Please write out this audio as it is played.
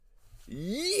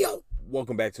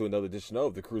Welcome back to another edition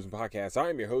of the Cruising Podcast. I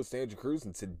am your host, Andrew Cruz,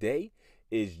 and today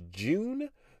is June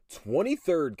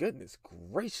 23rd. Goodness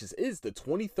gracious, it is the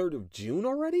 23rd of June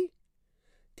already?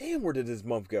 Damn, where did this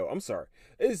month go? I'm sorry.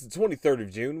 It is the 23rd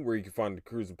of June, where you can find the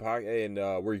Cruising Podcast, and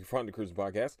where you can find the Cruising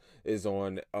Podcast is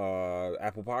on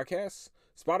Apple Podcasts,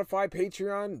 Spotify,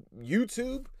 Patreon,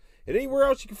 YouTube, and anywhere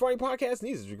else you can find podcasts.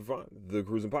 These you can find the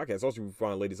Cruising Podcast. Also, you can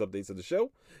find latest updates of the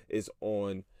show is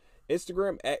on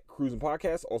Instagram at Cruising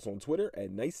Podcast, also on Twitter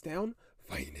at Nicedown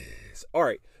Finest. All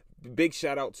right, big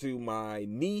shout out to my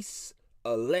niece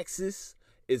Alexis.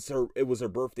 It was her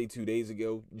birthday 2 days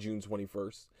ago, June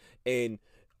 21st, and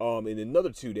in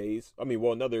another 2 days,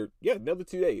 another 2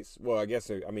 days. Well, I guess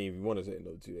if you want to say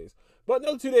another 2 days, but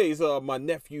another 2 days, my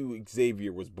nephew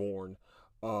Xavier was born.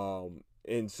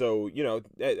 And so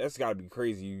that's got to be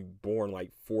crazy. You born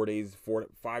like 5 days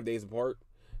apart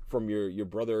from your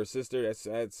brother or sister.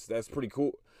 That's pretty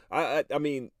cool. I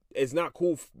mean, it's not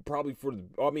cool probably for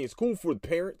it's cool for the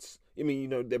parents.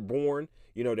 They're born,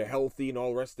 they're healthy and all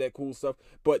the rest of that cool stuff,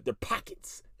 but their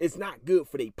pockets, it's not good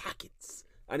for their pockets.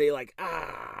 And they like,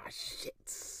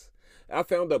 shit. I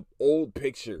found an old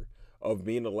picture of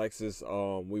me and Alexis.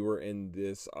 We were in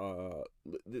this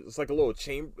it's like a little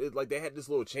chamber, like they had this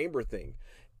little chamber thing,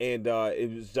 and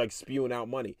it was like spewing out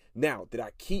money. Now, did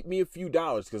I keep me a few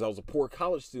dollars because I was a poor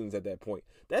college student at that point?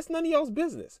 That's none of y'all's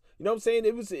business. You know what I'm saying?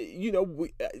 It was,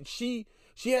 she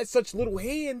had such little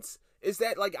hands. Is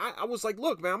that like I was like,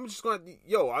 look, man, I'm just gonna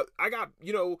I got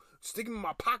sticking in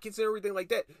my pockets and everything like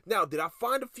that. Now, did I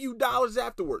find a few dollars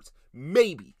afterwards?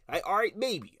 Maybe.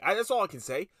 Maybe. That's all I can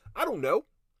say. I don't know.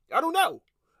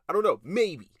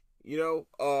 Maybe.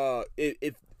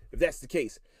 If that's the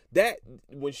case, that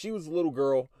when she was a little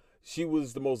girl, she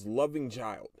was the most loving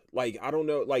child. Like, I don't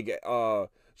know, like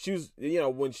she was,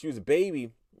 when she was a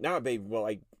baby, not a baby, but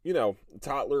like,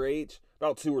 toddler age,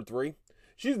 about 2 or 3.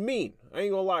 She's mean. I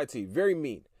ain't gonna lie to you. Very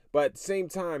mean. But at the same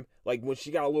time, like when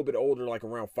she got a little bit older, like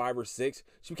around 5 or 6,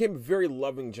 she became a very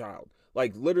loving child.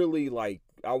 Like literally, like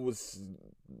I was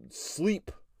asleep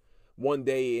one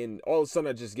day and all of a sudden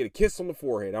I just get a kiss on the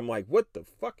forehead. I'm like, what the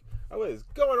fuck? What is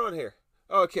going on here?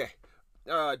 Okay.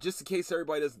 Just in case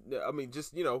everybody doesn't,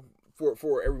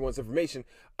 for everyone's information,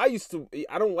 I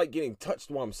don't like getting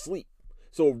touched while I'm asleep.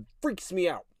 So it freaks me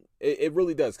out. It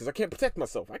really does, because I can't protect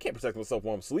myself. I can't protect myself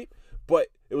while I'm asleep. But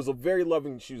she was a very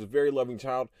loving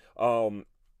child. One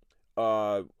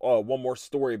more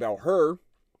story about her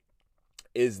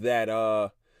is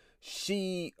that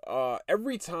she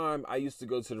every time I used to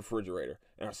go to the refrigerator,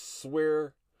 and I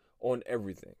swear on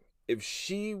everything, if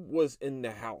she was in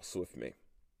the house with me,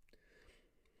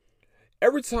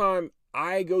 every time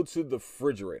I go to the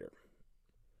refrigerator,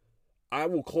 I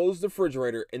will close the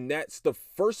refrigerator, and that's the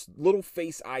first little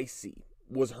face I see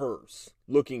was hers,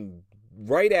 looking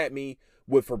right at me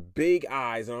with her big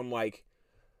eyes, and I'm like,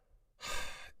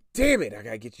 damn it, I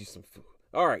gotta get you some food.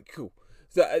 All right, cool.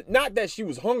 So, not that she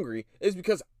was hungry, it's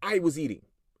because I was eating,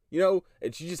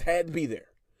 and she just had to be there.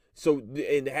 So,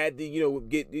 and had to,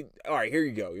 get, all right, here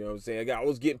you go, you know what I'm saying? I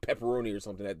was getting pepperoni or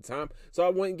something at the time, so I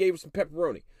went and gave her some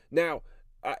pepperoni. Now,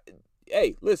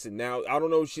 hey, listen, now, I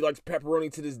don't know if she likes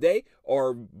pepperoni to this day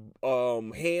or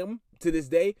ham to this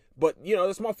day, but,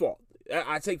 that's my fault.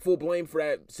 I take full blame for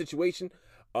that situation.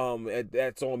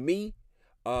 That's on me.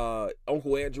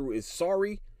 Uncle Andrew is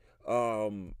sorry.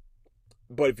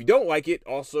 But if you don't like it,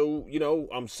 also,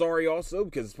 I'm sorry also,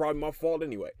 because it's probably my fault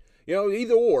anyway.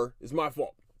 Either or is my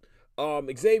fault.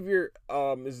 Xavier,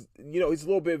 is, he's a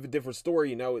little bit of a different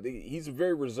story, he's a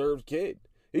very reserved kid.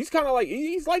 He's kind of like,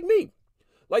 he's like me.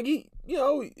 Like,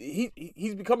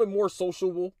 he's becoming more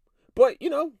sociable, but,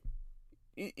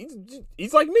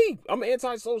 he's like me. I'm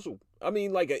antisocial.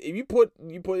 If you put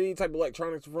any type of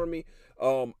electronics in front of me,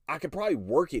 I could probably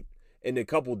work it in a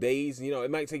couple days.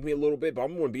 It might take me a little bit, but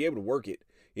I'm going to be able to work it.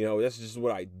 That's just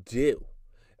what I do.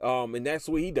 And that's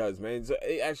what he does, man. He's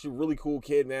actually a really cool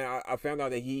kid, man. I found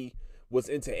out that he was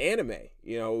into anime,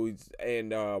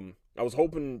 and I was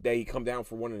hoping that he'd come down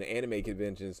for one of the anime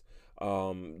conventions.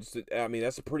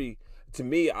 That's a pretty, to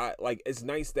me, it's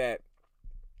nice that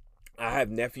I have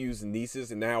nephews and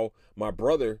nieces, and now my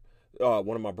brother,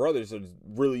 one of my brothers, is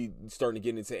really starting to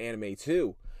get into anime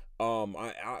too.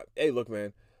 Hey, look,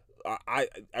 man, I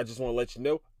just want to let you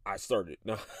know I started.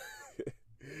 No,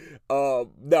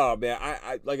 no, man.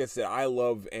 I like I said, I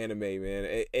love anime,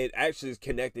 man. It actually is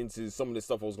connecting to some of the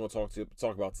stuff I was going to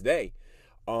talk about today.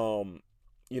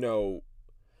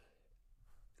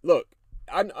 Look,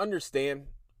 I understand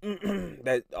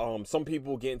that some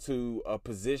people get into a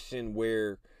position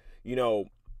where you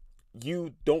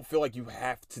don't feel like you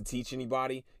have to teach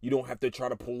anybody. You don't have to try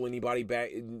to pull anybody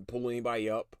back and pull anybody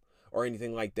up or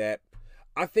anything like that.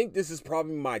 I think this is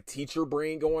probably my teacher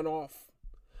brain going off.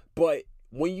 But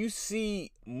when you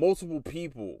see multiple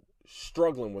people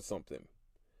struggling with something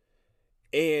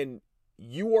and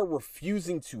you are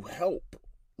refusing to help,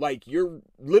 like you're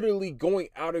literally going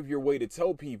out of your way to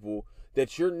tell people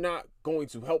that you're not going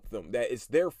to help them, that it's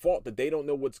their fault that they don't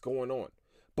know what's going on.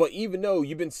 But even though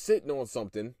you've been sitting on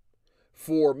something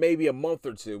for maybe a month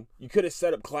or two, you could have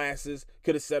set up classes,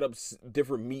 could have set up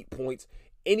different meet points,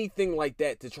 anything like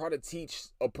that to try to teach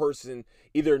a person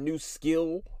either a new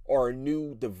skill or a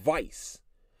new device.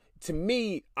 To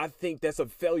me, I think that's a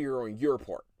failure on your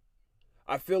part.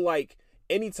 I feel like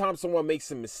anytime someone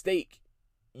makes a mistake,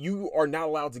 you are not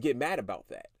allowed to get mad about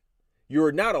that.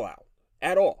 You're not allowed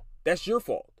at all. That's your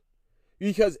fault.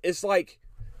 Because it's like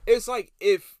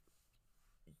if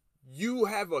you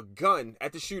have a gun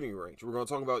at the shooting range. We're going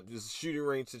to talk about this shooting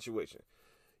range situation.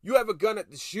 You have a gun at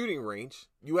the shooting range.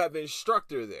 You have an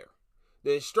instructor there.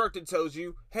 The instructor tells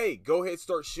you, hey, go ahead,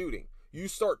 start shooting. You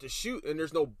start to shoot and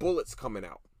there's no bullets coming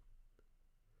out.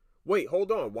 Wait,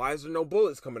 hold on. Why is there no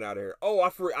bullets coming out of here? Oh,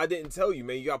 I didn't tell you,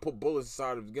 man. You got to put bullets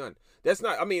inside of the gun. That's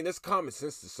common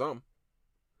sense to some.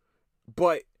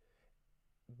 But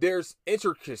there's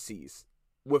intricacies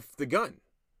with the gun.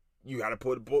 You got to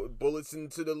put bullets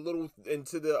into the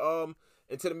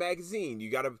magazine. You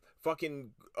got to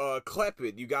fucking clip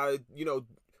it. You got to,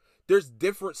 there's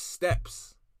different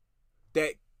steps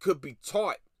that could be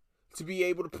taught to be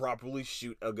able to properly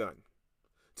shoot a gun.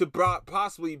 To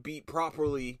possibly be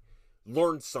properly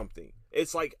learn something.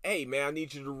 It's like, hey, man, I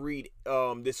need you to read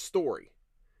this story.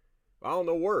 I don't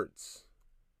know words.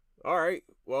 All right,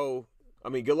 well,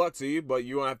 good luck to you, but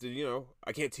you don't have to,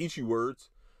 I can't teach you words.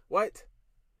 What?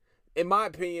 In my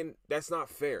opinion, that's not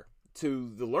fair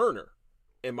to the learner,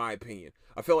 in my opinion.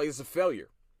 I feel like it's a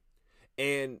failure.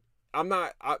 And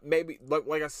maybe,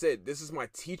 like I said, this is my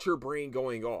teacher brain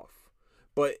going off.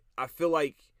 But I feel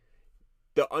like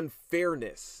the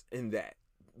unfairness in that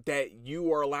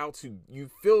you are allowed to, you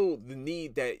feel the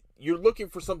need that you're looking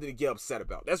for something to get upset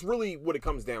about. That's really what it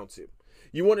comes down to.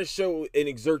 You want to show and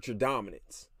exert your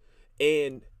dominance.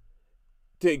 And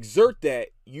to exert that,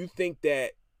 you think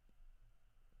that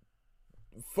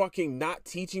fucking not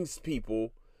teaching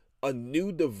people a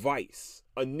new device,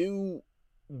 a new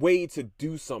way to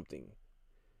do something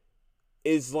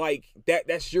is like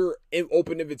that's your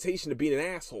open invitation to being an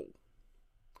asshole.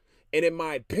 And in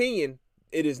my opinion,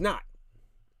 it is not.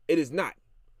 It is not.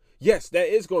 Yes, that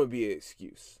is going to be an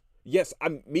excuse. Yes,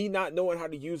 me not knowing how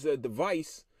to use a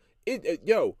device.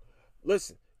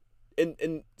 Listen,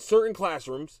 in certain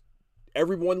classrooms,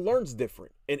 everyone learns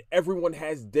different and everyone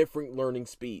has different learning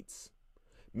speeds.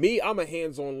 Me, I'm a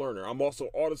hands-on learner. I'm also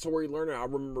auditory learner. I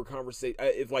remember conversation.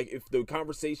 If the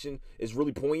conversation is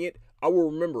really poignant, I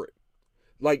will remember it.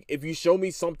 Like if you show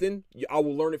me something, I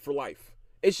will learn it for life.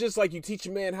 It's just like you teach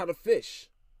a man how to fish.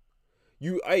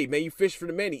 You fish for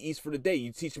the man, he eats for the day.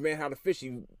 You teach a man how to fish,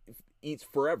 he eats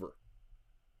forever.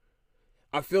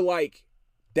 I feel like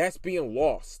that's being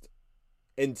lost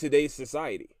in today's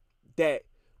society. That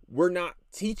we're not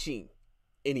teaching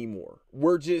anymore.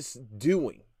 We're just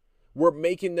doing. We're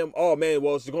making them, oh man,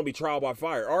 well, it's going to be trial by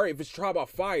fire. All right, if it's trial by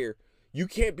fire, you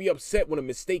can't be upset when a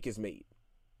mistake is made.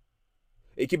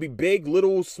 It can be big,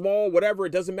 little, small, whatever,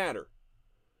 it doesn't matter.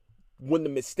 When the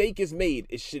mistake is made,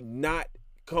 it should not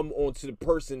come onto the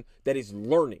person that is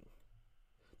learning.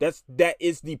 That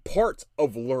is the part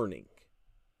of learning.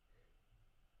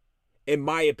 In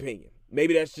my opinion.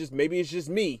 Maybe it's just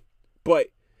me, but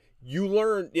you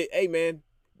learn, hey man,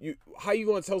 how you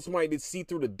going to tell somebody to see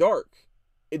through the dark?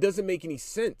 It doesn't make any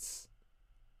sense.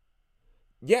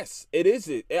 Yes, it is.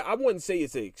 I wouldn't say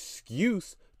it's an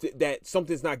excuse that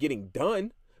something's not getting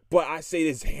done, but I say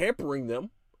it's hampering them.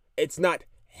 It's not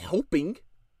helping.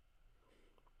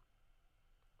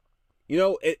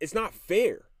 It's not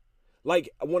fair. Like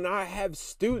when I have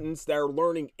students that are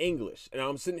learning English and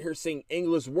I'm sitting here saying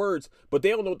English words, but they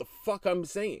don't know what the fuck I'm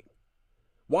saying.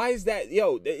 Why is that?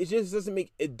 It just doesn't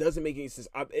make any sense.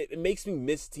 It makes me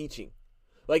miss teaching.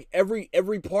 Like every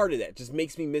part of that just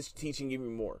makes me miss teaching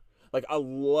even more. Like I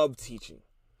love teaching.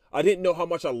 I didn't know how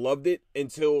much I loved it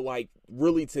until like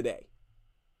really today.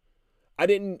 I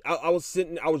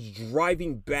was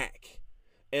driving back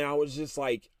and I was just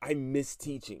like, I miss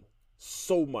teaching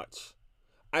so much.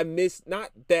 I miss,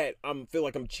 not that I feel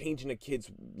like I'm changing a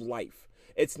kid's life.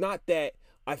 It's not that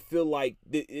I feel like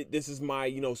this is my,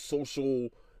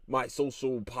 my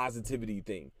social positivity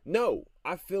thing. No,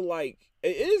 I feel like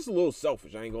it is a little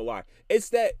selfish. I ain't gonna lie. It's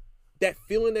that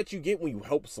feeling that you get when you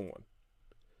help someone.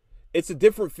 It's a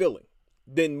different feeling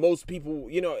than most people,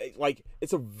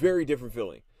 it's a very different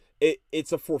feeling.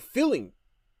 It's a fulfilling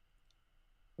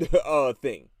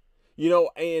thing, you know,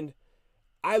 and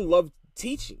I love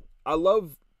teaching. I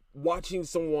love watching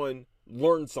someone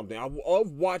learn something. I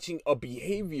love watching a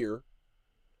behavior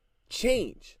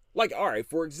change. Like, all right,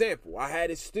 for example, I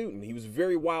had a student. He was a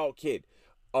very wild kid.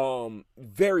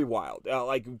 Very wild.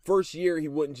 Like, first year, he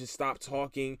wouldn't just stop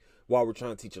talking while we're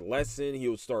trying to teach a lesson. He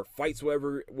would start fights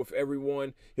with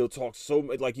everyone. He'll talk so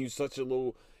much, like he was such a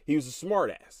little. He was a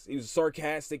smart ass. He was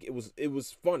sarcastic. It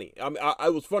was funny. I mean, I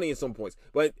was funny in some points,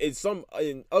 but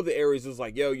in other areas, it was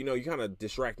like, yo, you know, you kind of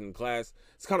distracting in class.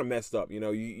 It's kind of messed up. You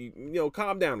know, you know,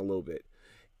 calm down a little bit.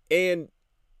 And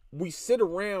we sit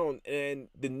around, and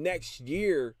the next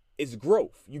year is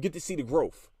growth. You get to see the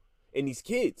growth in these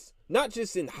kids, not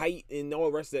just in height and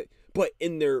all the rest of that, but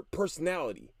in their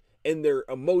personality, and their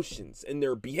emotions, and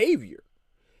their behavior.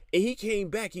 And he came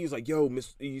back. He was like, yo,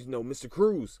 Mr.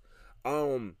 Cruz,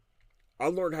 I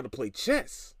learned how to play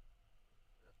chess.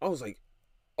 I was like,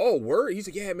 oh, word? He's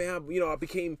like, yeah, man, I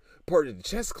became part of the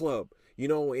chess club, you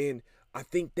know, and I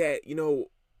think that, you know,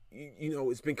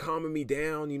 it's been calming me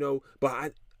down, you know,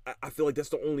 but I feel like that's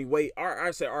the only way.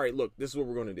 I said, all right, look, this is what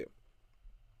we're going to do.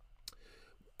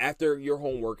 After your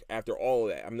homework, after all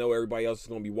of that, I know everybody else is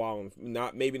going to be wilding.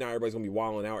 Maybe not everybody's going to be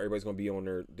wilding out. Everybody's going to be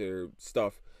on their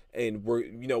stuff. And we're,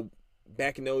 you know,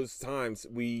 back in those times,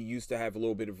 we used to have a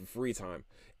little bit of a free time.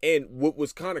 And what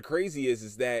was kind of crazy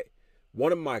is that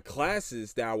one of my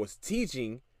classes that I was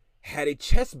teaching had a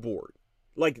chessboard.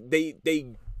 Like, they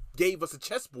gave us a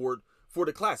chessboard for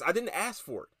the class. I didn't ask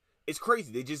for it. It's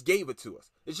crazy. They just gave it to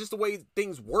us. It's just the way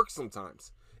things work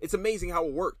sometimes. It's amazing how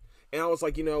it worked. And I was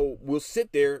like, you know, we'll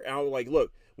sit there, and I was like,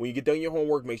 look, when you get done your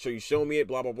homework, make sure you show me it,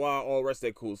 blah, blah, blah, all the rest of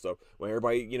that cool stuff. When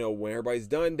everybody's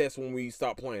done, that's when we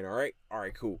stop playing, all right? All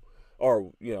right, cool.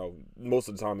 Or, you know, most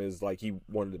of the time is like he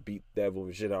wanted to beat the devil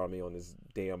and shit out of me on this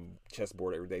damn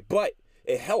chessboard every day. But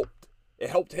it helped. It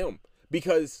helped him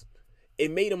because it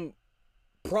made him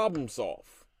problem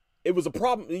solve. It was a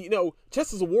problem. You know,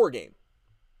 chess is a war game.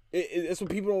 It's what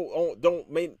people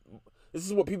this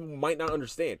is what people might not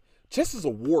understand. Chess is a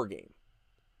war game.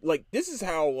 Like, this is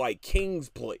how, like, kings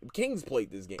played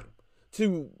this game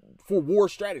for war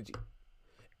strategy.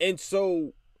 And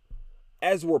so,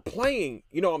 as we're playing,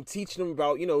 you know, I'm teaching them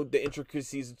about, you know, the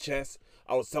intricacies of chess.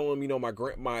 I was telling them, you know, my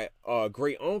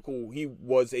great uncle, he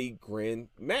was a grand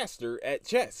master at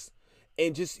chess.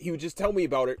 And he would just tell me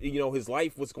about it, you know, his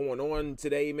life, what's going on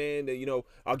today, man. You know,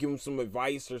 I'll give him some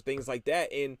advice or things like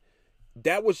that. And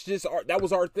that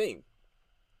was our thing.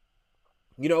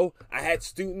 You know, I had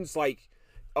students like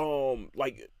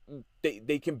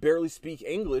they can barely speak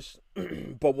English,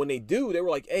 but when they do, they were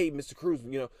like, hey, Mr. Cruz,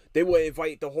 you know, they would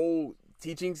invite the whole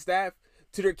teaching staff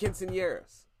to their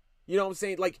quinceañeras. You know what I'm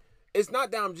saying? Like, it's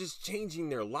not that I'm just changing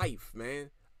their life,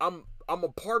 man. I'm a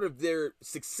part of their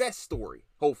success story.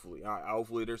 Hopefully,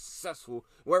 hopefully they're successful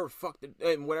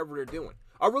whatever they're doing.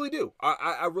 I really do.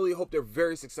 I really hope they're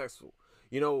very successful.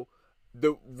 You know,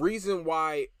 the reason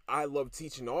why I love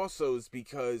teaching also is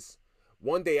because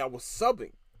one day I was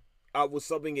subbing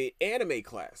an anime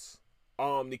class.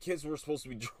 The kids were supposed to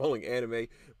be drawing anime,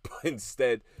 but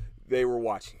instead they were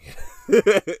watching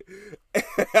it.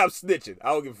 I'm snitching. I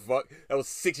don't give a fuck. That was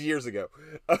 6 years ago.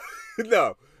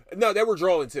 No, they were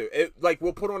drawing too. Like,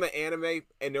 we'll put on an anime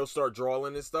and they'll start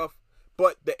drawing and stuff.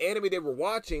 But the anime they were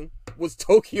watching was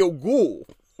Tokyo Ghoul.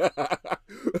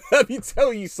 Let me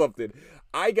tell you something.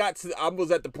 I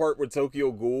was at the part where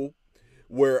Tokyo Ghoul,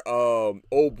 where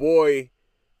oh boy,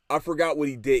 I forgot what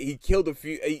he did. He killed a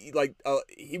few.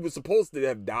 He was supposed to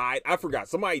have died. I forgot.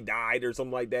 Somebody died or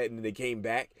something like that, and then they came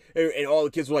back, and all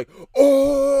the kids were like,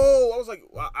 "Oh!" I was like,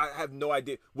 I have no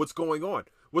idea what's going on.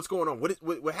 What's going on?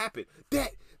 What happened?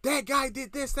 That guy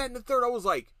did this, that, and the third. I was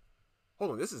like,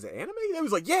 hold on, this is an anime? They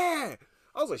was like, yeah.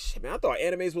 I was like, shit, man, I thought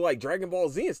animes were like Dragon Ball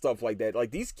Z and stuff like that.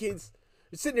 Like, these kids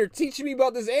are sitting there teaching me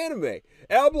about this anime. And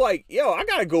I'm like, yo, I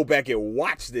gotta go back and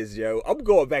watch this, yo. I'm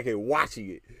going back and watching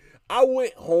it. I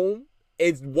went home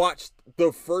and watched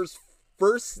the first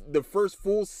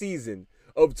full season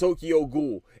of Tokyo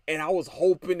Ghoul. And I was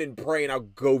hoping and praying I'll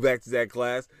go back to that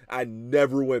class. I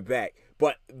never went back.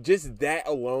 But just that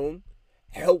alone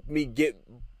helped me get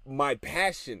my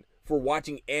passion for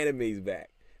watching animes back.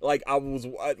 Like, I was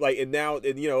like, and now,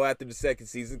 you know, after the second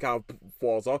season kind of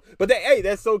falls off. But hey,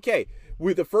 that's okay.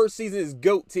 With the first season is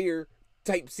GOAT tier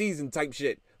type season type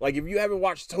shit. Like, if you haven't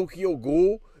watched Tokyo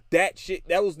Ghoul, that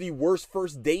was the worst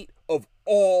first date of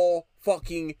all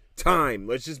fucking time.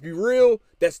 Let's just be real.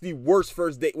 That's the worst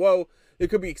first date. Well, there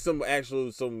could be some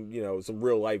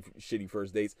real life shitty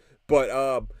first dates.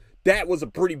 But that was a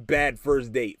pretty bad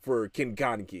first date for Ken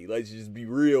Kaneki. Let's just be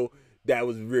real. That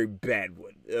was a very bad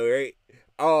one. All right.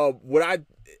 What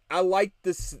I liked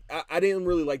this. I didn't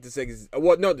really like the second.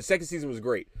 Well, no, the second season was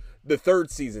great. The third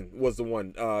season was the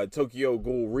one. Tokyo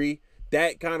Ghoul Re.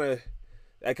 That kind of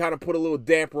put a little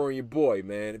damper on your boy,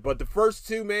 man. But the first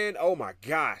two, man, oh my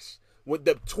gosh, with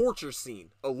the torture scene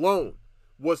alone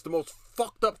was the most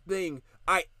fucked up thing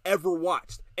I ever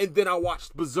watched. And then I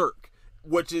watched Berserk,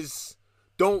 which is,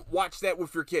 don't watch that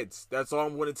with your kids. That's all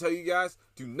I'm going to tell you guys.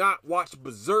 Do not watch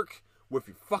Berserk with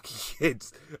your fucking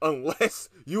kids unless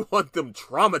you want them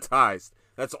traumatized.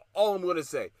 That's all I'm going to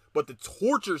say. But the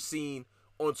torture scene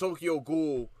on Tokyo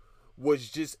Ghoul was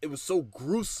just, it was so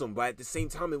gruesome, but at the same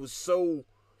time, it was so,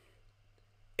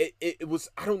 it was,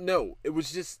 I don't know. It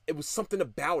was just, it was something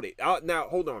about it. Now,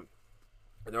 hold on.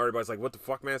 And everybody's like, what the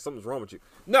fuck, man? Something's wrong with you.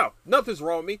 No, nothing's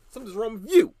wrong with me. Something's wrong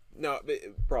with you. No,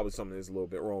 probably something is a little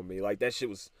bit wrong with me. Like, that shit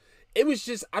was, it was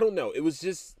just, I don't know. It was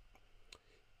just,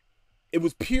 it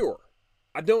was pure.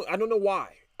 I don't know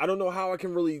why. I don't know how I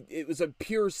can really, it was a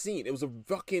pure scene. It was a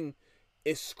fucking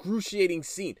excruciating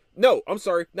scene. No, I'm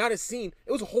sorry, not a scene.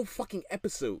 It was a whole fucking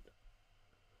episode.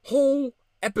 Whole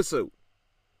episode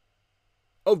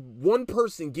of one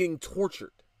person getting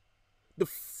tortured. The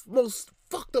most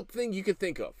fucked up thing you could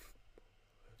think of.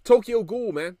 Tokyo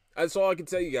Ghoul, man. That's all I can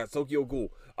tell you guys. Tokyo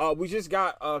Ghoul. We just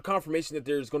got confirmation that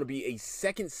there's going to be a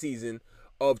second season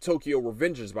of Tokyo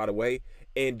Revengers, by the way,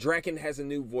 and Draken has a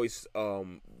new voice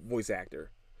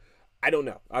actor. I don't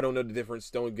know. I don't know the difference.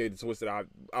 Don't get it twisted. I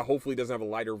hopefully doesn't have a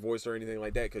lighter voice or anything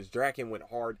like that, because Draken went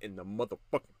hard in the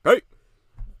motherfucking hey.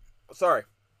 Sorry.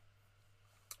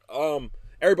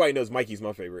 Everybody knows Mikey's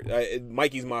my favorite.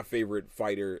 Mikey's my favorite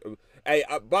fighter. Hey,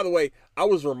 by the way, I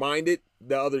was reminded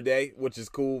the other day, which is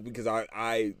cool because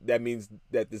I that means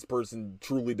that this person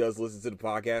truly does listen to the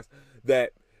podcast,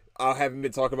 that I haven't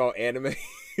been talking about anime.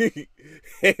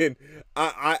 And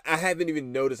I haven't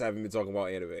even noticed I haven't been talking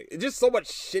about anime. It's just so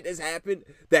much shit has happened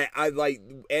that I like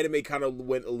anime kind of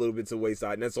went a little bit to the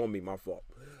wayside, and that's on me, my fault.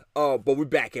 But we're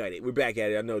back at it.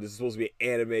 I know this is supposed to be an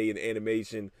anime and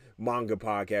animation manga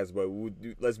podcast, but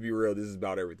let's be real, this is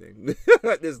about everything. This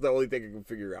is the only thing I can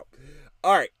figure out.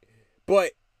 All right,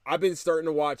 but I've been starting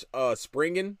to watch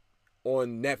Springen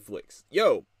on Netflix.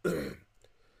 Yo,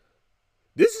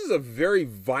 this is a very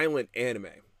violent anime.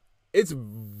 It's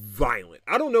violent.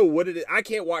 I don't know what it is. I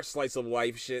can't watch slice of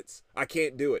life shits. I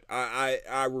can't do it. I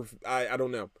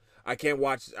don't know. I can't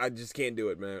watch. I just can't do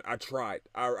it, man. I tried.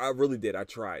 I really did. I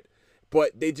tried,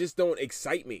 but they just don't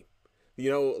excite me. You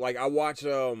know, like I watch.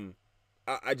 There's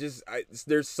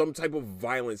some type of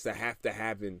violence that have to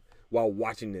happen while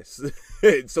watching this.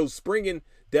 So Springen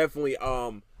definitely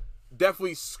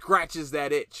scratches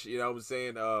that itch. You know what I'm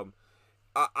saying?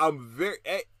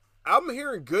 I'm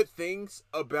hearing good things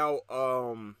about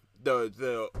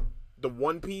the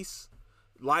One Piece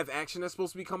live action that's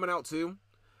supposed to be coming out too.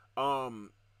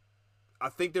 I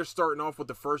think they're starting off with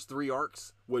the first 3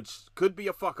 arcs, which could be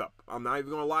a fuck up. I'm not even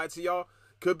gonna lie to y'all.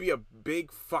 Could be a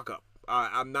big fuck up.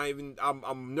 I'm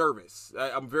nervous.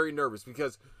 I'm very nervous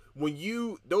because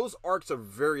those arcs are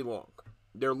very long.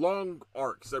 They're long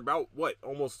arcs. They're about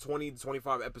almost 20 to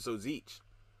 25 episodes each.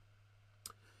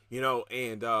 You know,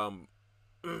 and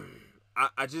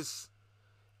I just,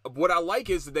 what I like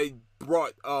is that they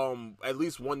brought at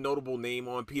least one notable name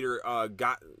on, Peter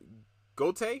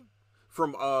Gote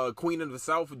from Queen of the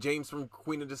South, James from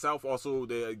Queen of the South, also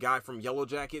the guy from Yellow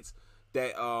Jackets.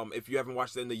 That if you haven't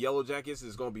watched it in the Yellow Jackets,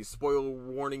 there's going to be spoiler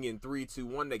warning in 3, 2,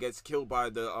 1 that gets killed by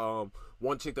the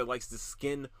one chick that likes to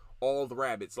skin all the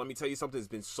rabbits. Let me tell you something. It's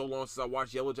been so long since I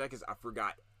watched Yellow Jackets, I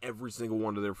forgot every single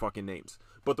one of their fucking names.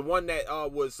 But the one that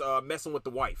was messing with the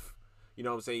wife, you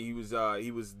know what I'm saying? He was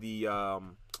the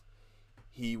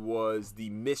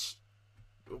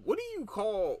what do you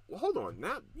call? Hold on,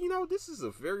 now this is a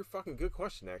very fucking good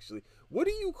question actually. What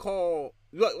do you call,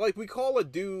 like we call a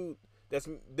dude that's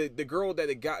the girl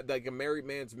that got like a married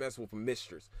man's mess with a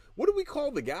mistress? What do we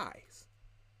call the guys?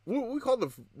 What we call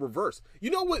the reverse? You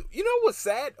know what's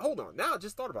sad? Hold on, now I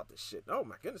just thought about this shit. Oh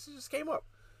my goodness, it just came up.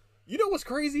 You know what's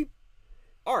crazy?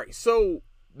 All right, so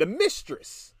the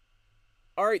mistress.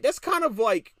 All right, that's kind of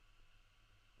like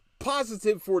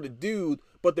positive for the dude,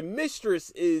 but the mistress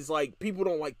is like, people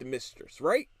don't like the mistress,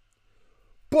 right?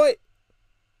 But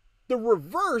the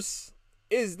reverse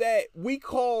is that we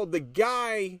call the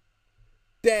guy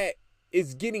that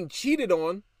is getting cheated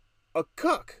on a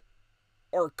cuck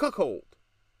or a cuckold.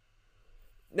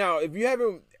 Now, if you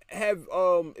haven't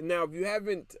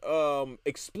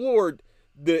explored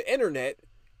the internet,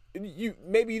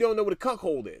 maybe you don't know what a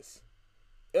cuckold is.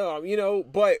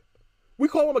 But we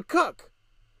call him a cuck.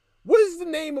 What is the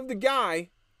name of the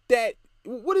guy that?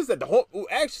 What is that?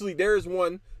 Actually, there's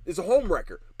one. It's a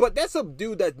homewrecker, but that's a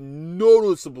dude that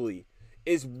noticeably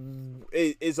is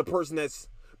a person that's.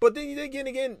 But then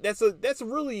again, that's a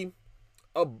really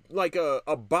a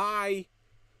bi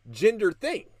gender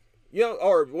thing, you know,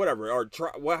 or whatever, or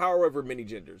however many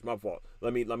genders. My fault.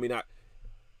 Let me not.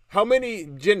 How many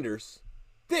genders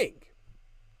think?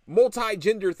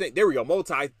 Multi-gender thing. There we go.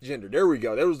 Multi-gender. There we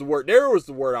go. There was the word. There was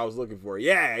the word I was looking for.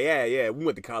 Yeah. We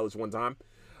went to college one time.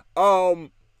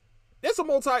 That's a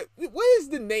what is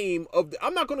the name of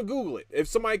I'm not gonna Google it. If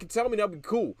somebody can tell me, that'd be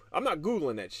cool. I'm not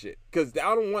Googling that shit because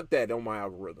I don't want that on my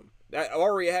algorithm. I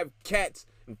already have cats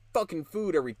and fucking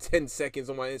food every 10 seconds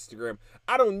on my Instagram.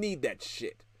 I don't need that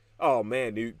shit. Oh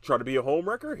man, dude, try to be a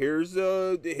homewrecker?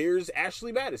 Here's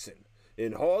Ashley Madison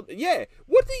in Hall. Yeah,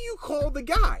 what do you call the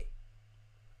guy?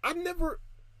 I've never,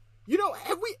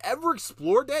 have we ever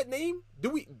explored that name?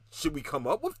 Should we come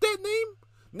up with that name?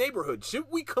 Neighborhood.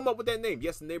 Should we come up with that name?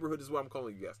 Yes, neighborhood is what I'm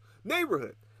calling you guys.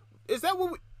 Neighborhood. Is that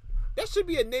that should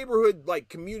be a neighborhood, like,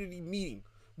 community meeting.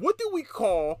 What do we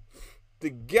call the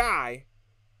guy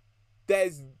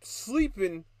that's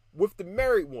sleeping with the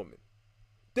married woman?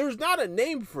 There's not a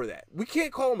name for that. We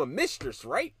can't call him a mistress,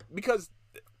 right? Because,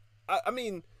 I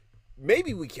mean,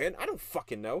 maybe we can. I don't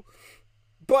fucking know.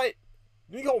 But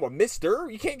you call him a mister?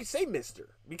 You can't say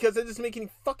mister because it doesn't make any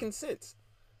fucking sense.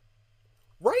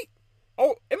 Right?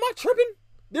 Oh, am I tripping?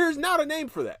 There's not a name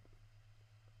for that.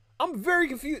 I'm very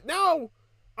confused. Now,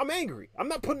 I'm angry. I'm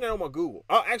not putting that on my Google.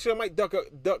 Actually, I might duck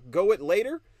go it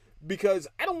later because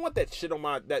I don't want that shit on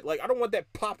I don't want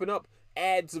that popping up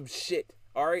ads of shit.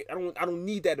 All right? I don't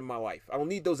need that in my life. I don't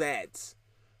need those ads.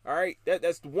 All right?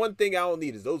 That's the one thing I don't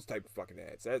need is those type of fucking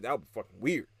ads. That would be fucking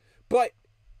weird. But,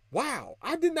 wow.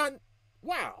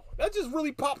 Wow. That just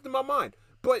really popped in my mind.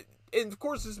 But, and of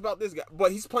course, it's about this guy.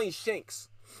 But he's playing Shanks.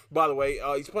 By the way,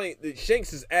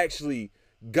 Shanks is actually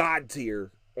God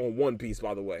tier on One Piece,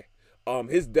 by the way.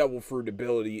 His devil fruit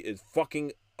ability is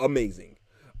fucking amazing.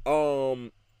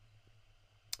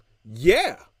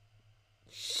 Yeah.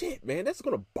 Shit, man, that's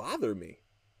gonna bother me.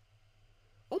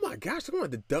 Oh my gosh, I'm gonna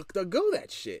have to DuckDuckGo that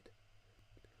shit.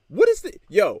 What is the...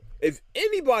 Yo, if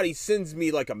anybody sends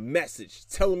me like a message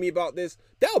telling me about this,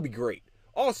 that would be great.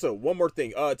 Also, one more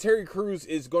thing. Terry Crews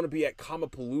is going to be at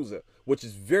Comapalooza, which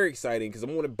is very exciting because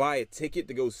I'm going to buy a ticket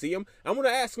to go see him. I'm going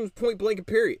to ask him point blank and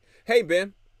period. Hey,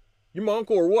 man, you my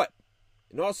uncle or what?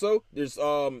 And also, there's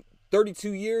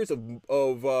 32 years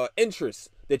of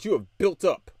interest that you have built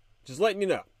up. Just letting you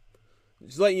know.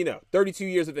 32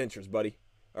 years of interest, buddy.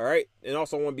 All right? And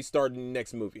also, I want to be starting the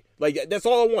next movie. Like, that's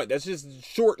all I want. That's just a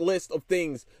short list of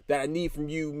things that I need from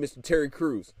you, Mr. Terry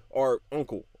Crews, or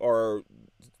uncle, or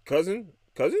cousin?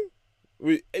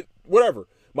 Whatever.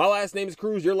 My last name is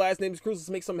Cruz. Your last name is Cruz. Let's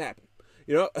make something happen.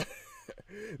 You know?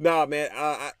 Nah, man.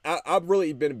 I've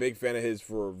really been a big fan of his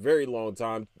for a very long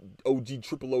time. OG,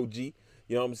 triple OG. You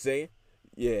know what I'm saying?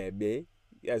 Yeah, man.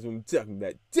 That's what I'm talking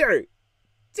about.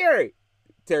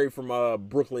 Terry from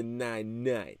Brooklyn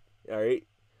Nine-Nine. All right?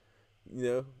 You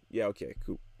know? Yeah, okay,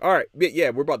 cool. All right. Yeah,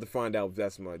 we're about to find out if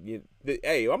that's my...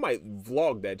 hey, I might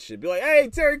vlog that shit. Be like, hey,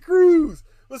 Terry Crews.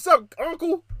 What's up,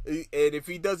 uncle? And if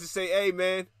he doesn't say, hey,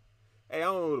 man, hey, I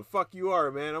don't know who the fuck you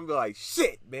are, man. I'm be like,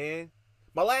 shit, man.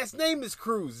 My last name is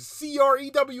Crews.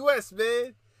 Crews,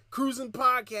 man. Cruising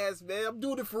Podcast, man. I'm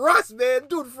doing it for us, man. I'm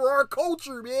doing it for our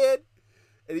culture, man.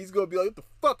 And he's going to be like, what the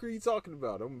fuck are you talking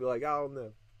about? I'm going to be like, I don't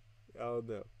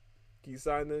know. Can you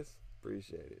sign this?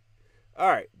 Appreciate it. All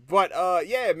right. But,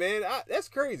 yeah, man, that's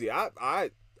crazy. I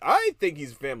think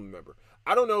he's a family member.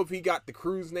 I don't know if he got the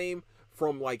Crews name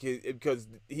from like because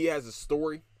he has a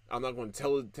story. I'm not going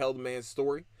to tell the man's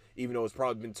story, even though it's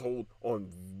probably been told on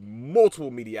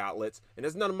multiple media outlets, and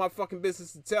that's none of my fucking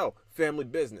business to tell. Family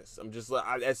business. I'm just like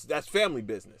that's family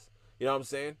business. You know what I'm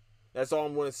saying? That's all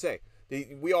I'm going to say.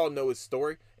 We all know his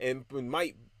story, and it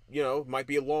might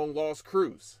be a long lost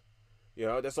Crews. You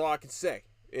know, that's all I can say.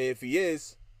 And if he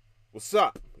is, what's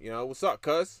up? You know, what's up,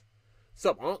 cuz? What's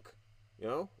up, Unc? You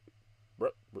know,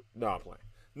 no, I'm playing.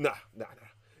 Nah.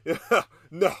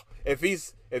 No, if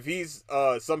he's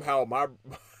somehow my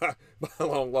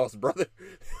long lost brother,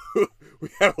 we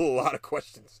have a lot of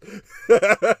questions.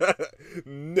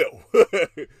 No,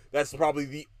 that's probably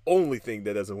the only thing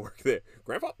that doesn't work there.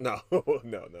 Grandpa? No.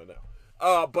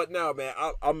 But no, man,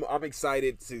 I'm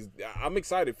excited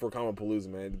for Comapalooza,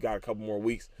 man. Got a couple more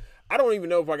weeks. I don't even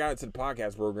know if I got into the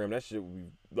podcast program. That shit would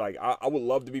be like, I would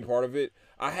love to be part of it.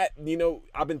 I've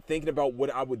been thinking about what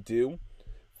I would do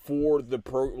for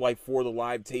the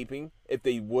live taping. If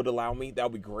they would allow me, that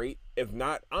would be great. If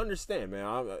not, I understand,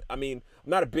 man. I mean, I'm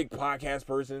not a big podcast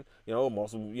person, I'm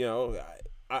also,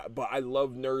 but I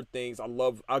love nerd things. I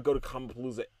go to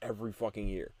Comapalooza every fucking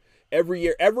year. Every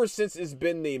year, ever since it's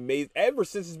been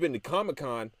the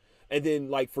Comic-Con, And then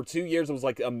like for 2 years it was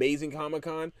like amazing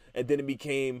Comic-Con, and then it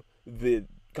became the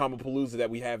Comicpalooza that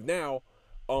we have now.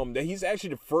 That he's actually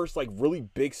the first like really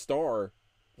big star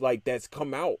like that's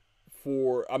come out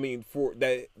for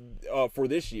for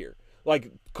this year. Like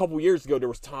a couple years ago there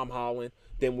was Tom Holland,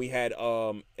 then we had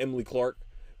Emily Clark,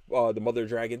 the Mother of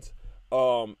Dragons.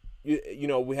 You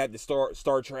know, we had the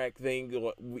Star Trek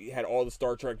thing. We had all the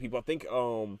Star Trek people. I think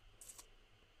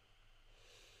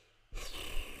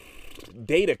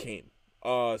Data came.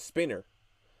 Spinner.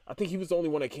 I think he was the only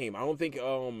one that came. I don't think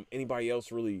anybody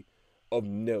else really of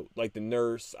note. Like the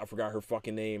nurse, I forgot her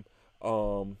fucking name.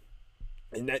 And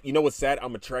that, you know what's sad?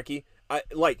 I'm a Trekkie.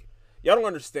 Y'all don't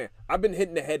understand. I've been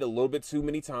hitting the head a little bit too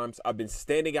many times. I've been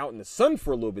standing out in the sun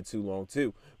for a little bit too long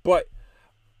too. But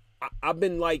I've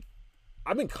been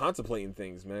contemplating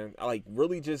things, man. I like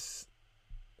really just,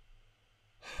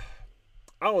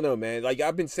 I don't know, man. Like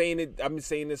I've been saying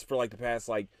this for like the past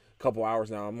like couple hours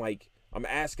now. I'm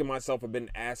asking myself. I've been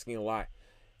asking a lot.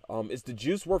 Is the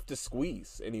juice worth the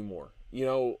squeeze anymore? You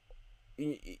know,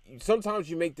 sometimes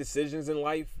you make decisions in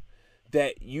life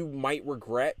that you might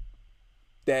regret.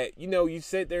 That, you know, you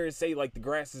sit there and say like the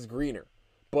grass is greener,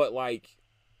 but like,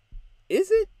 is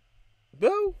it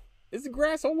though? Is the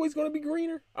grass always going to be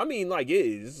greener? I mean, like,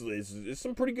 it's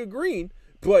some pretty good green,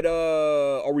 but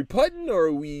are we putting or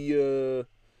are we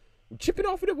chipping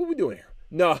off of it? What we doing here?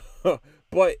 No,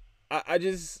 but I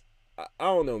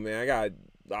don't know, man. I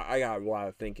got a lot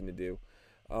of thinking to do.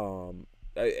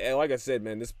 And like I said,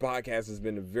 man, this podcast has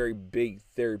been a very big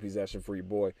therapy session for your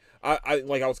boy. I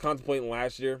was contemplating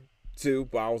last year too,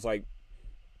 but I was like,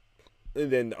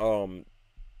 and then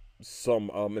some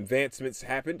advancements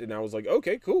happened, and I was like,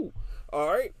 okay, cool, all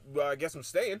right, well, I guess I'm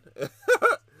staying.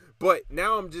 But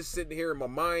now I'm just sitting here in my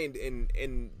mind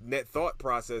in that thought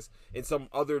process, and some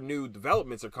other new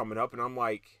developments are coming up, and I'm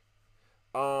like,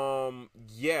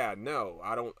 yeah, no,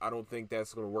 I don't think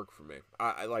that's gonna work for me.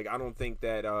 I don't think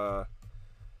that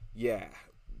yeah,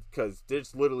 because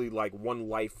there's literally like one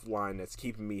lifeline that's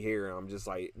keeping me here, and I'm just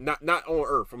like, not on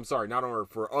Earth. I'm sorry, not on Earth,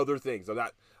 for other things.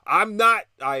 I am not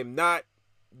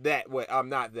that way. I'm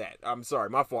not that. I'm sorry,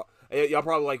 my fault. Y'all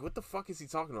probably like, what the fuck is he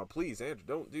talking about? Please, Andrew,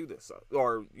 don't do this,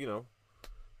 or you know,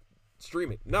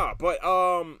 stream it. Nah, but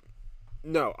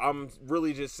no, I'm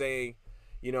really just saying,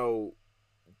 you know,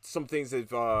 some things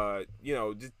that you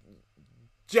know,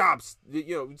 jobs,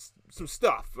 you know, some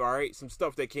stuff. All right, some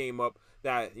stuff that came up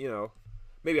that, you know,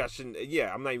 maybe I shouldn't.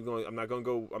 Yeah, I'm not gonna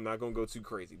go too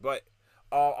crazy. But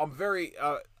I'm very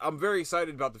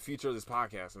excited about the future of this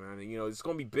podcast, man. You know, it's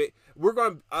gonna be big. We're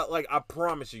gonna I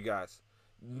promise you guys,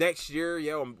 next year,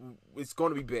 it's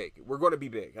gonna be big. We're gonna be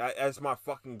big. That's my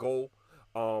fucking goal.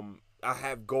 I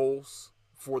have goals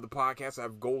for the podcast. I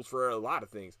have goals for a lot of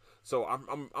things. So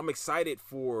I'm excited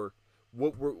for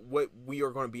what we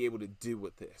are going to be able to do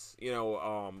with this. You know,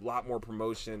 a lot more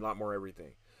promotion, a lot more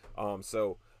everything.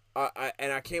 So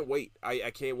I can't wait.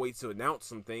 I can't wait to announce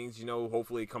some things. You know,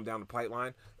 hopefully come down the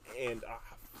pipeline. And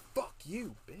fuck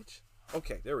you, bitch.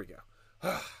 Okay, there we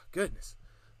go. Goodness,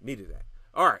 needed that.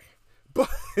 All right, but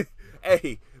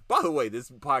hey, by the way, this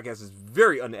podcast is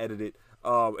very unedited.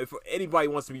 If anybody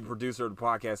wants to be producer of the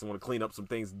podcast and want to clean up some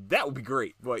things, that would be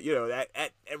great. But you know,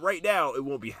 at right now, it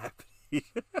won't be happening.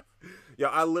 Yeah,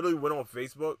 I literally went on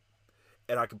Facebook,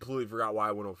 and I completely forgot why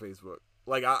I went on Facebook.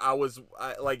 Like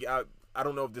I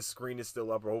don't know if this screen is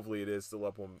still up, or hopefully it is still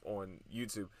up on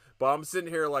YouTube. But I'm sitting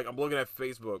here like I'm looking at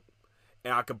Facebook,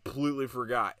 and I completely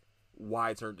forgot why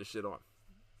I turned this shit on.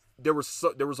 There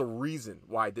was a reason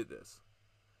why I did this,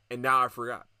 and now I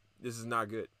forgot. This is not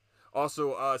good.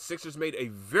 Also, Sixers made a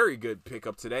very good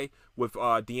pickup today with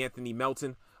DeAnthony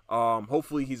Melton.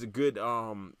 Hopefully he's a good.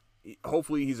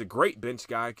 Hopefully he's a great bench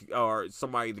guy, or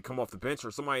somebody to come off the bench,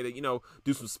 or somebody that, you know,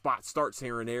 do some spot starts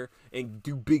here and there and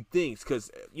do big things.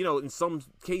 Because, you know, in some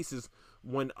cases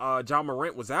when John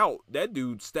Morant was out, that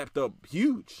dude stepped up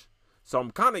huge. So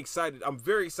I'm kind of excited. I'm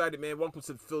very excited, man. Welcome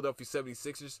to the Philadelphia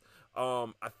 76ers.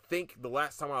 I think the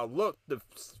last time I looked, the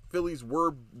Phillies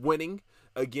were winning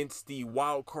against the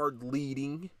wild card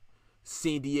leading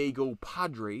San Diego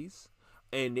Padres,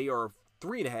 and they are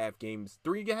 3.5 games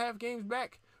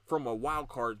back from a wild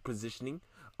card positioning,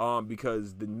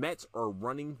 because the Mets are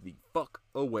running the fuck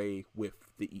away with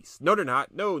the East. No, they're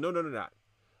not. No, they're not.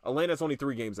 Atlanta's only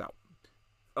 3 games out.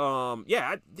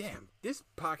 Damn, this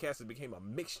podcast has become a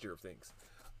mixture of things.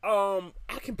 I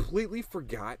completely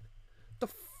forgot the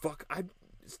fuck.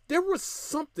 There was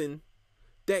something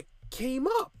that came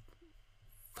up.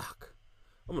 Fuck.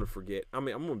 I'm gonna forget. I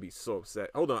mean, I'm gonna be so upset.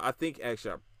 Hold on. I think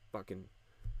actually I fucking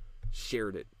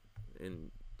shared it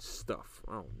and stuff.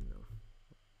 I don't know.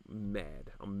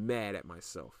 I'm mad at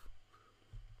myself.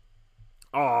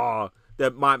 Oh,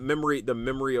 that the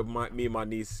memory of me and my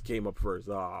niece came up first.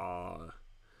 Oh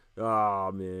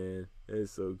man,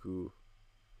 it's so cool.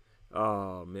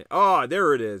 Oh man, oh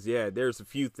there it is. Yeah, there's a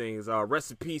few things.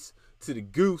 Rest in peace to the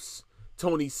Goose,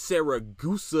 Tony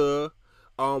Saragusa.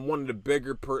 One of the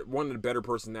better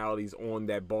personalities on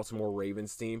that Baltimore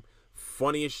Ravens team.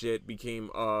 Funny as shit.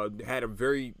 Had a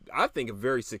very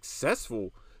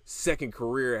successful second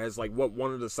career as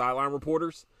one of the sideline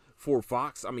reporters for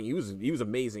Fox. I mean, he was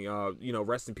amazing.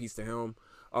 Rest in peace to him.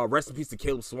 Rest in peace to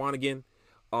Caleb Swanigan.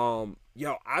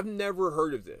 I've never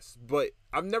heard of this, but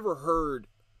I've never heard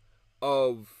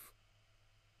of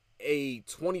a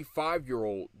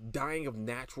 25-year-old dying of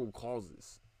natural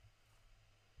causes.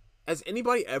 Has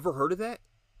anybody ever heard of that?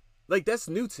 That's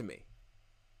new to me.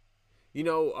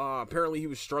 Apparently he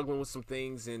was struggling with some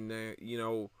things, and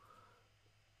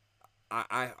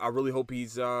I really hope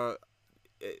he's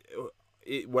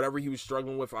whatever he was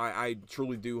struggling with. I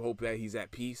truly do hope that he's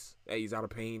at peace, that he's out of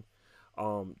pain.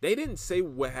 They didn't say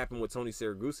what happened with Tony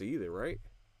Saragusa either, right?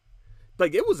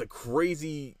 It was a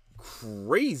crazy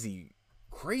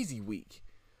week.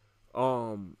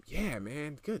 Yeah,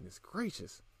 man. Goodness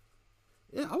gracious.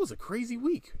 Yeah, it was a crazy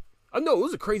week. No, it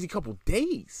was a crazy couple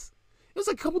days. It was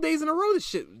a couple days in a row.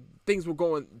 Things were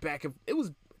going back, and it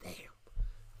was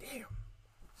damn.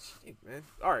 Shit, man.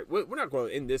 All right, we're not going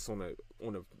to end this on a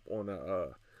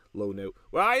low note.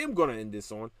 What I am going to end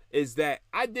this on is that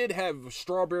I did have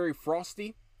strawberry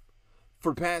frosty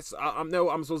for past. I know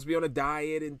I'm supposed to be on a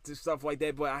diet and stuff like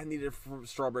that, but I needed a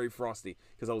strawberry frosty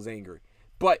because I was angry.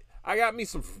 But I got me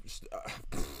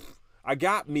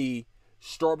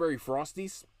strawberry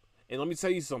frosties, and let me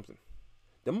tell you something.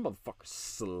 Them motherfuckers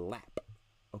slap.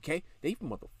 Okay? They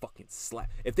motherfucking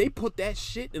slap. If they put that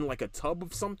shit in a tub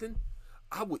of something,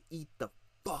 I would eat the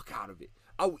fuck out of it.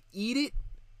 I would eat it.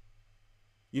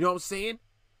 You know what I'm saying?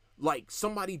 Like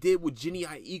somebody did with Jenny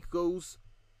Aiko's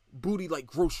booty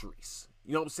groceries.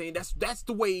 You know what I'm saying? That's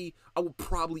the way I would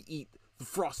probably eat the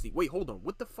frosty. Wait, hold on.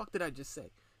 What the fuck did I just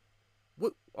say?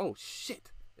 What? Oh,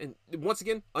 shit. And once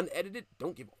again, unedited.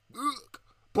 Don't give a fuck.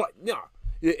 But, nah.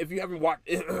 If you haven't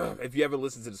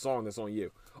listened to the song, that's on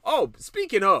you. Oh,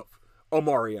 speaking of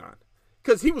Omarion,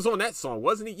 because he was on that song,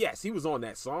 wasn't he? Yes, he was on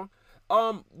that song.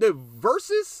 The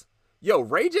verses,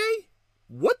 Ray J,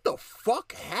 what the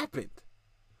fuck happened?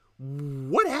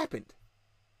 What happened?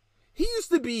 He used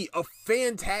to be a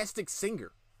fantastic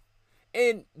singer,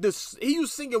 and he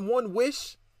was singing One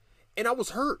Wish, and I was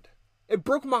hurt. It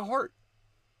broke my heart.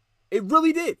 It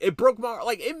really did. It broke my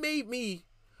heart. It made me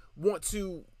want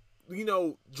to,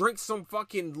 drink some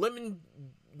fucking warm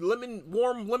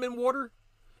lemon water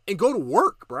and go to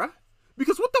work, bruh.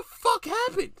 Because what the fuck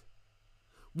happened?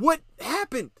 What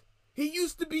happened? He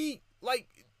used to be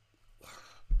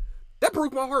that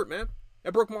broke my heart, man.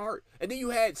 That broke my heart. And then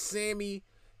you had Sammy,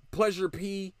 Pleasure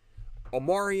P,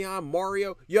 Omarion,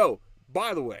 Mario. Yo,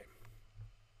 by the way,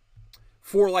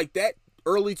 for that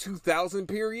early 2000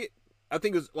 period, I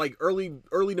think it was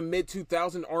early to mid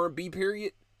 2000 R&B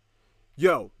period.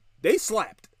 Yo, they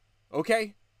slapped.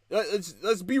 Okay?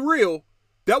 Let's be real.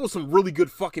 That was some really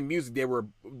good fucking music they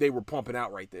were pumping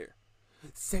out right there.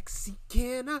 Sexy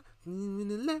can I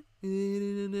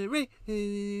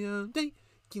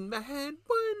my hand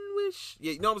one wish.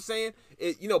 Yeah, you know what I'm saying?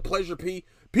 Pleasure P.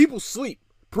 People sleep.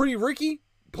 Pretty Ricky.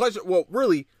 Pleasure. Well,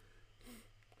 really.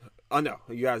 I know.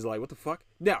 You guys are like, what the fuck?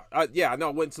 Now, I know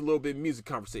I went into a little bit of music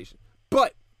conversation.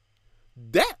 But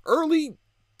that early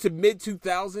to mid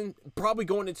 2000, probably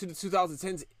going into the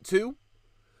 2010s too,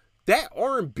 that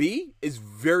R&B is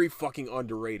very fucking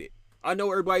underrated. I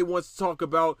know everybody wants to talk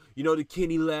about, the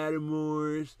Kenny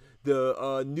Lattimores,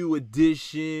 the New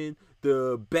Edition,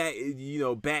 the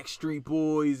Backstreet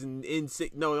Boys and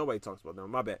NSYNC. No, nobody talks about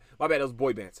them. My bad. Those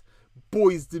boy bands,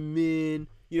 Boyz II Men,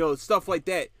 stuff like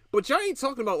that. But y'all ain't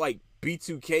talking about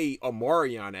B2K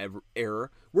Omarion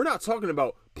era. We're not talking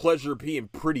about Pleasure P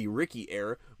and Pretty Ricky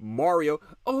era. Mario,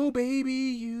 oh baby,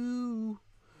 you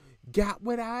got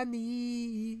what I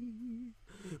need.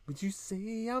 But you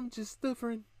say I'm just a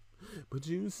friend. But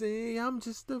you say I'm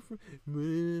just a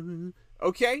friend.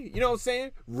 Okay, you know what I'm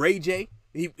saying? Ray J.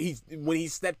 He's when he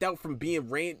stepped out from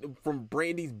being from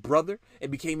Brandy's brother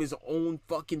and became his own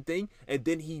fucking thing, and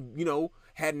then he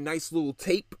had a nice little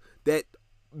tape that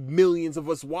millions of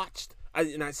us watched.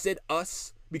 I said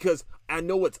us because I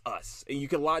know it's us, and you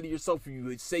can lie to yourself if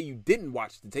you say you didn't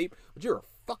watch the tape, but you're a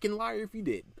fucking liar if you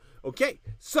did. Okay,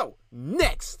 so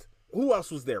next, who else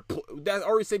was there? Did I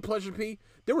already say Pleasure P?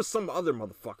 There was some other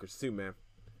motherfuckers too, man.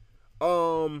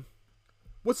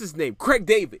 What's his name? Craig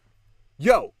David.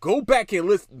 Yo, go back and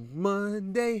listen.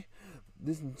 Monday,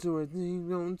 Listen to our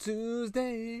thing on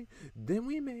Tuesday. Then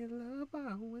we made love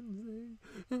by Wednesday.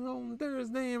 And on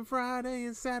Thursday and Friday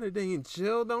and Saturday and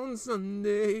chilled on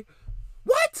Sunday.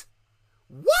 What?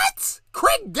 What?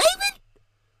 Craig David?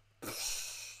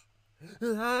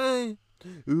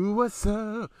 What's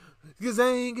up? Cause I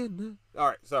ain't gonna.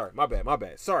 Alright, sorry. My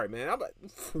bad. Sorry, man.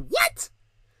 What?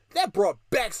 That brought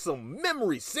back some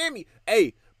memories. Sammy.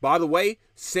 Hey, by the way,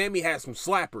 Sammy has some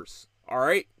slappers.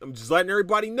 Alright? I'm just letting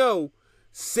everybody know.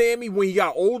 Sammy, when he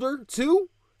got older, too,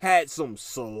 had some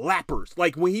slappers.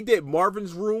 Like, when he did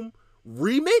Marvin's Room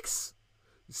remix,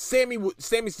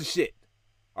 Sammy's the shit.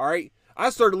 Alright? I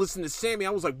started listening to Sammy.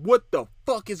 I was like, what the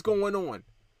fuck is going on?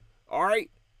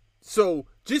 Alright? So,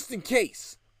 just in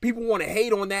case people want to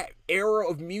hate on that era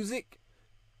of music,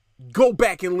 go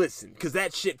back and listen. Because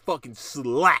that shit fucking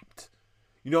slapped.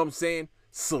 You know what I'm saying?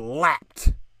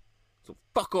 Slapped. So,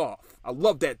 fuck off. I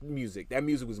love that music. That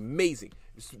music was amazing.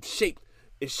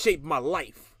 It shaped my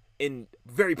life in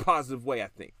a very positive way, I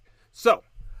think. So,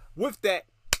 with that,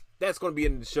 that's going to be the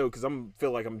end of the show because I feel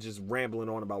like I'm just rambling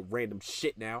on about random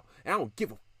shit now. And I don't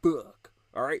give a fuck.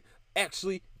 Alright?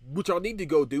 Actually, what y'all need to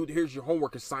go do, here's your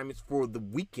homework assignments for the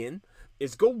weekend,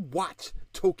 is go watch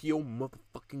Tokyo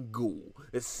motherfucking Ghoul.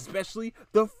 Especially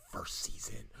the first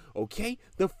season. Okay?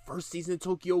 The first season of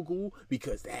Tokyo Ghoul,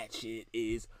 because that shit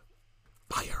is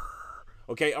fire.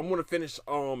 Okay, I'm gonna finish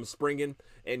Springin'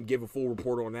 and give a full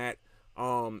report on that.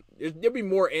 There'll be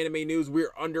more anime news.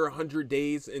 We're under 100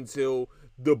 days until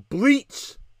the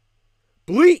Bleach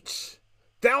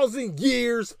 1,000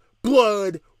 Years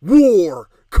Blood War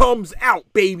comes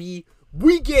out, baby.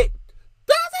 We get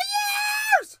 1,000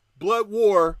 Years Blood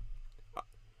War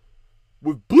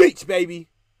with Bleach, baby.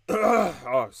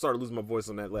 Oh, sorry, losing my voice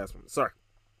on that last one. Sorry,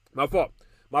 my fault.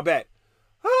 My bad.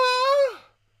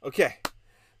 Okay.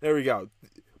 There we go.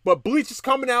 But Bleach is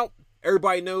coming out.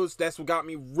 Everybody knows that's what got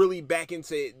me really back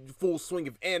into full swing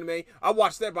of anime. I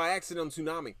watched that by accident on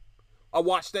Toonami. I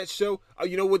watched that show.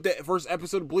 You know what? The first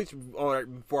episode of Bleach,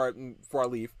 before I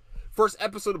leave, first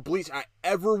episode of Bleach I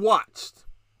ever watched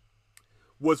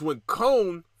was when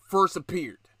Kon first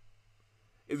appeared.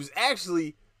 It was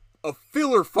actually a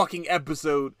filler fucking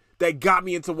episode that got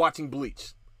me into watching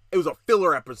Bleach. It was a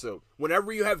filler episode.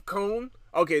 Whenever you have Kon,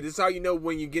 okay, this is how you know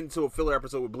when you get into a filler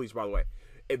episode with Bleach, by the way.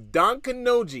 If Don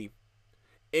Kanonji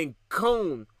and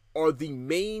Kon are the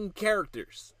main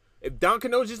characters, if Don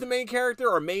Kanonji is the main character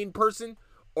or main person,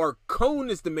 or Kon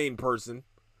is the main person,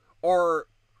 or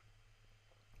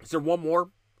is there one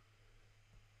more?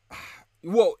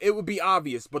 Well, it would be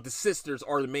obvious, but the sisters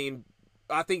are the main.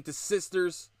 I think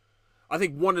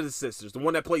one of the sisters, the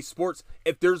one that plays sports,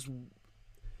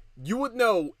 you would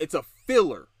know it's a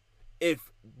filler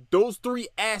if those three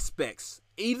aspects,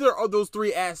 either of those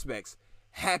three aspects,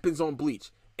 happens on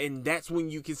Bleach. And that's when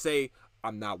you can say,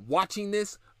 I'm not watching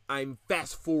this, I'm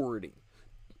fast forwarding.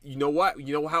 You know what?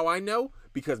 You know how I know?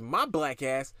 Because my black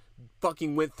ass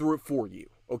fucking went through it for you.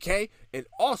 Okay? And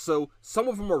also, some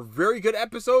of them are very good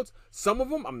episodes. Some of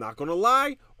them, I'm not gonna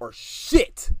lie, are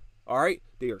shit. Alright?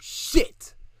 They are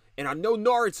shit. And I know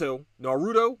Naruto,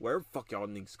 whatever the fuck y'all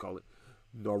niggas call it,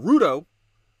 Naruto,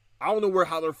 I don't know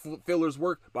how their fillers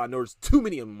work, but I know there's too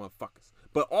many of them motherfuckers.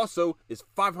 But also, it's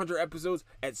 500 episodes.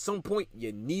 At some point,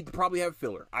 you need to probably have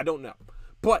filler. I don't know.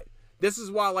 But this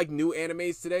is why I like new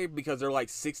animes today, because they're like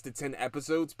 6 to 10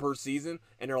 episodes per season,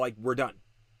 and they're like, we're done.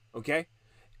 Okay?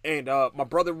 And my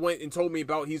brother went and told me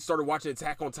about, he started watching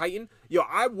Attack on Titan. Yo,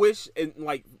 I wish, in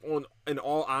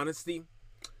all honesty,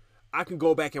 I can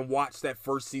go back and watch that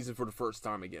first season for the first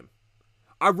time again.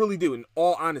 I really do, in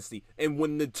all honesty. And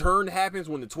when the turn happens,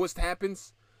 when the twist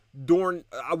happens,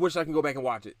 I wish I can go back and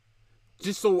watch it.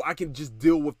 Just so I can just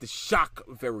deal with the shock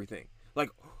of everything.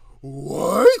 Like,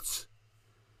 what?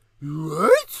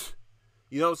 What?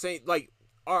 You know what I'm saying? Like,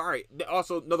 alright.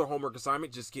 Also, another homework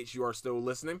assignment, just in case you are still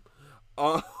listening.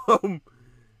 I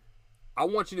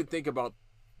want you to think about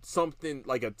something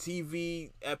like a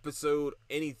TV episode,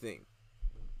 anything.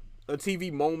 A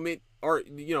TV moment, or,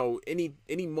 you know, any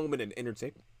moment in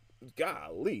entertainment.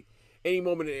 Golly. Any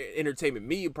moment in entertainment.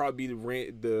 Me, it'd probably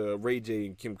be the Ray J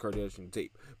and Kim Kardashian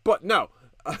tape. But no.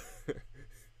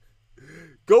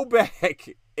 Go back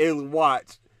and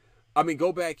watch.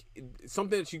 Go back.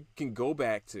 Something that you can go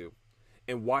back to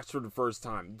and watch for the first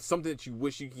time. Something that you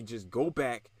wish you could just go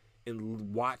back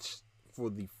and watch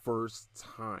for the first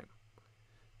time.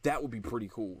 That would be pretty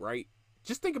cool, right?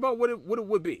 Just think about what it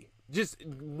would be. Just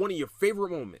one of your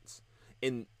favorite moments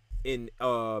in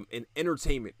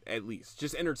entertainment, at least.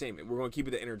 Just entertainment. We're going to keep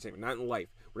it to entertainment, not in life.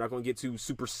 We're not going to get too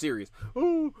super serious.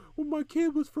 Oh, when my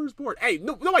kid was first born. Hey,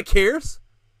 nobody cares.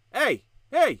 Hey.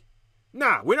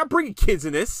 Nah, we're not bringing kids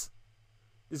in this.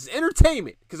 This is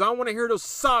entertainment, because I don't want to hear those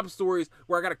sob stories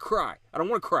where I got to cry. I don't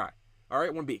want to cry. All right?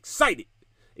 I want to be excited.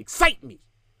 Excite me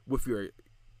with your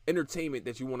entertainment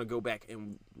that you want to go back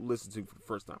and listen to for the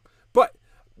first time. But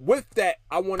with that,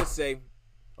 I want to say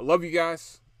I love you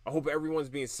guys. I hope everyone's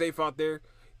being safe out there.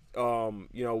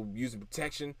 Using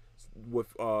protection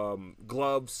with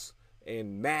gloves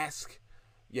and mask.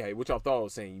 Yeah, which I thought I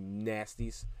was saying, you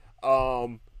nasties.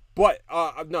 But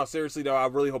no, seriously though, I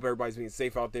really hope everybody's being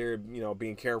safe out there.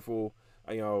 Being careful.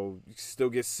 You still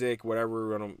get sick,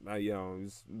 whatever.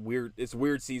 It's weird. It's a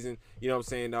weird season. You know what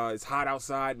I'm saying? It's hot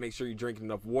outside. Make sure you're drinking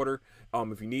enough water.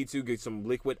 If you need to, get some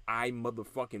liquid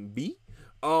motherfucking.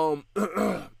 And,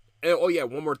 oh yeah,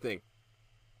 one more thing.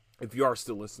 If you are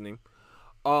still listening,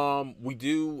 we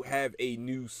do have a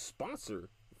new sponsor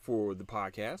for the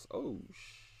podcast. Oh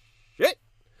shit!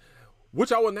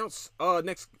 Which I will announce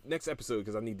next episode,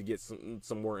 because I need to get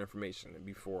some more information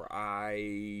before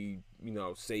I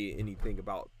say anything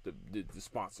about the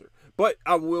sponsor. But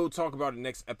I will talk about it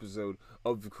next episode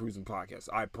of the Cruising Podcast.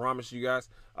 I promise you guys.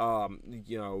 I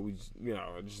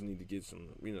just need to get some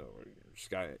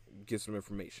get some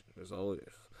information. That's all it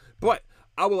is. But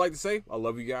I would like to say I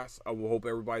love you guys. I will hope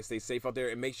everybody stays safe out there,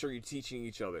 and make sure you're teaching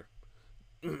each other.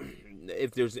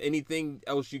 If there's anything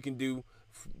else you can do,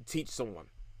 teach someone.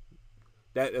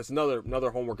 That's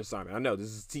another homework assignment. I know this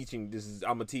is teaching.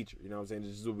 I'm a teacher. You know what I'm saying?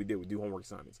 This is what we do. We do homework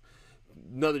assignments.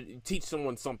 Teach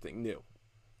someone something new.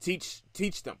 Teach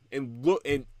them and look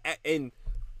and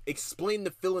explain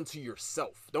the feeling to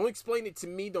yourself. Don't explain it to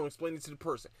me. Don't explain it to the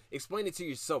person. Explain it to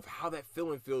yourself. How that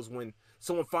feeling feels when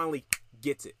someone finally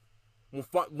gets it.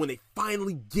 When they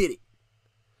finally get it.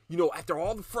 After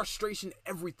all the frustration,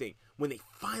 everything, when they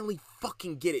finally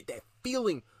fucking get it, that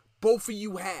feeling both of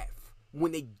you have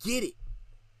when they get it.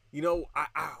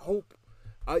 I hope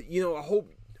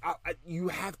you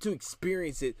have to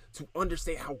experience it to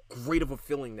understand how great of a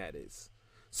feeling that is.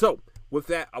 So, with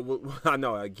that, I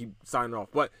know I keep signing off,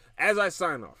 but as I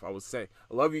sign off, I will say,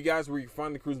 I love you guys. Where you can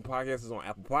find the Cruising Podcast is on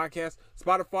Apple Podcasts,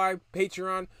 Spotify,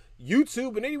 Patreon,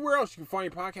 YouTube, and anywhere else you can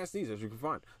find your podcast needs, as you can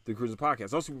find the Cruising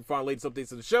Podcast. Also, you can find latest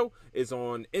updates of the show. It's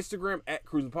on Instagram at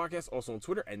Cruising Podcast, also on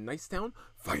Twitter at Nicetown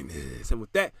Finest. And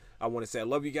with that, I want to say I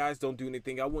love you guys. Don't do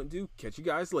anything I wouldn't do. Catch you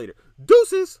guys later.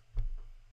 Deuces!